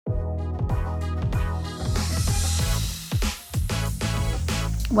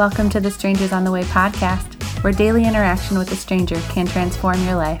Welcome to the Strangers on the Way podcast, where daily interaction with a stranger can transform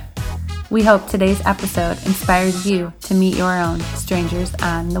your life. We hope today's episode inspires you to meet your own strangers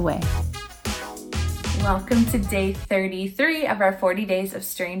on the way. Welcome to day 33 of our 40 days of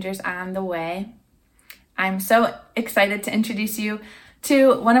Strangers on the Way. I'm so excited to introduce you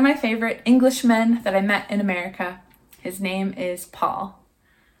to one of my favorite Englishmen that I met in America. His name is Paul.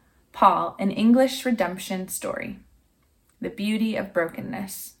 Paul, an English redemption story. The beauty of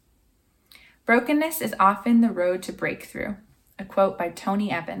brokenness. Brokenness is often the road to breakthrough. A quote by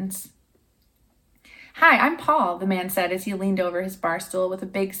Tony Evans. "Hi, I'm Paul," the man said as he leaned over his bar stool with a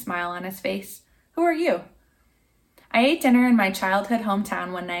big smile on his face. "Who are you?" I ate dinner in my childhood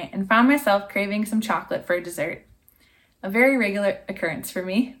hometown one night and found myself craving some chocolate for dessert. A very regular occurrence for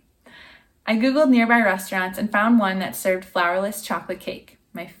me. I Googled nearby restaurants and found one that served flourless chocolate cake,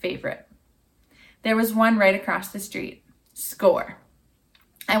 my favorite. There was one right across the street. Score.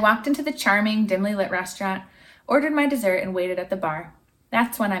 I walked into the charming, dimly lit restaurant, ordered my dessert, and waited at the bar.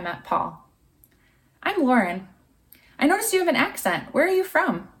 That's when I met Paul. "I'm Lauren. I noticed you have an accent. Where are you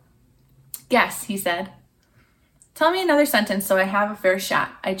from?" "Guess," he said. "Tell me another sentence so I have a fair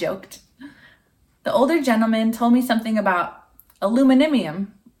shot," I joked. The older gentleman told me something about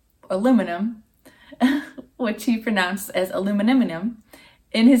aluminum, which he pronounced as aluminum,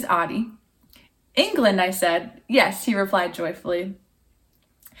 in his Audi. "England," I said. "Yes," he replied joyfully.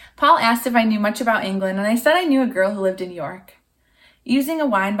 Paul asked if I knew much about England, and I said I knew a girl who lived in York. Using a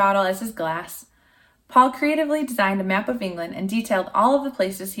wine bottle as his glass, Paul creatively designed a map of England and detailed all of the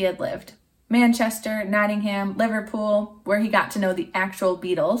places he had lived. Manchester, Nottingham, Liverpool, where he got to know the actual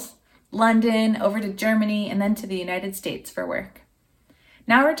Beatles, London, over to Germany, and then to the United States for work.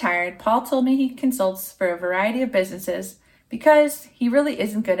 Now retired, Paul told me he consults for a variety of businesses because he really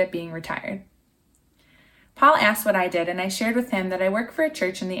isn't good at being retired. Paul asked what I did, and I shared with him that I work for a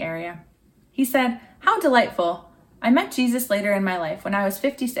church in the area. He said, "How delightful. I met Jesus later in my life when I was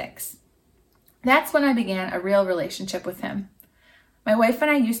 56. That's when I began a real relationship with him. My wife and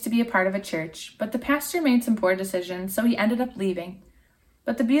I used to be a part of a church, but the pastor made some poor decisions, so he ended up leaving.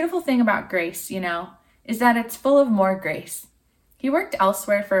 But the beautiful thing about grace, is that it's full of more grace. He worked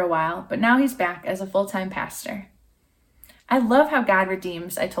elsewhere for a while, but now he's back as a full-time pastor." "I love how God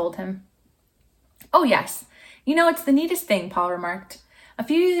redeems," I told him. "Oh, yes. It's the neatest thing," Paul remarked. A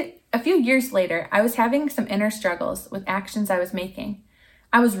few years later, I was having some inner struggles with actions I was making.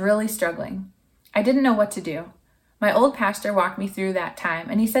 I was really struggling. I didn't know what to do. My old pastor walked me through that time,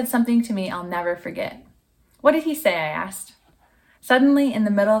 and he said something to me I'll never forget. "What did he say?" I asked. Suddenly, in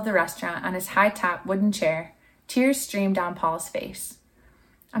the middle of the restaurant, on his high-top wooden chair, tears streamed down Paul's face.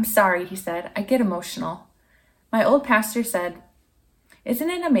 "I'm sorry," he said. "I get emotional." My old pastor said,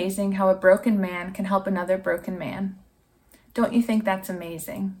 "Isn't it amazing how a broken man can help another broken man? Don't you think that's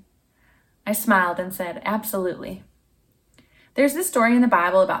amazing?" I smiled and said, "Absolutely." There's this story in the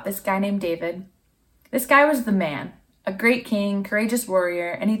Bible about this guy named David. This guy was the man, a great king, courageous warrior,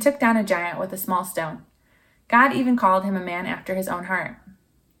 and he took down a giant with a small stone. God even called him a man after his own heart.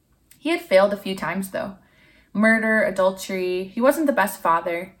 He had failed a few times, though. Murder, adultery, he wasn't the best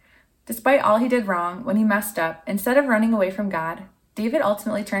father. Despite all he did wrong, when he messed up, instead of running away from God, David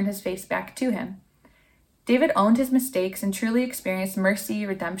ultimately turned his face back to him. David owned his mistakes and truly experienced mercy,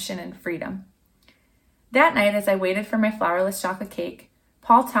 redemption, and freedom. That night, as I waited for my flourless chocolate cake,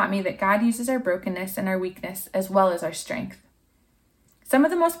 Paul taught me that God uses our brokenness and our weakness as well as our strength. Some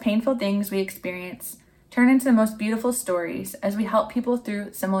of the most painful things we experience turn into the most beautiful stories as we help people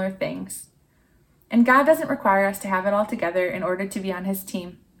through similar things. And God doesn't require us to have it all together in order to be on his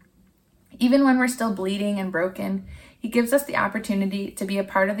team. Even when we're still bleeding and broken, he gives us the opportunity to be a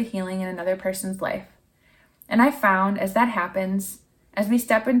part of the healing in another person's life. And I found as that happens, as we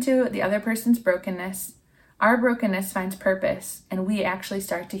step into the other person's brokenness, our brokenness finds purpose and we actually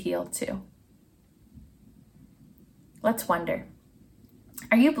start to heal too. Let's wonder,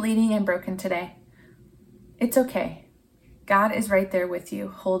 are you bleeding and broken today? It's okay. God is right there with you,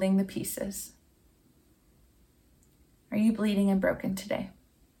 holding the pieces. Are you bleeding and broken today?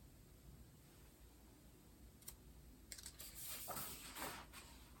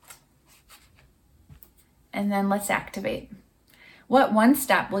 And then let's activate. What one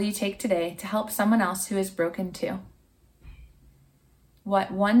step will you take today to help someone else who is broken too?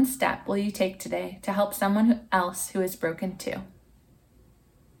 What one step will you take today to help someone else who is broken too?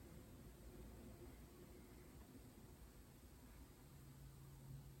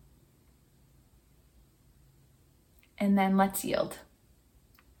 And then let's yield.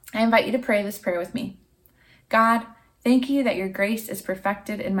 I invite you to pray this prayer with me. God, thank you that your grace is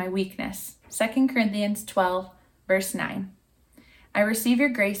perfected in my weakness. 2 Corinthians 12, verse 9. I receive your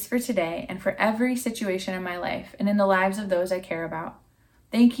grace for today and for every situation in my life and in the lives of those I care about.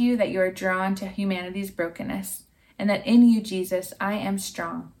 Thank you that you are drawn to humanity's brokenness and that in you, Jesus, I am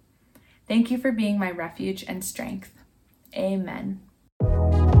strong. Thank you for being my refuge and strength. Amen.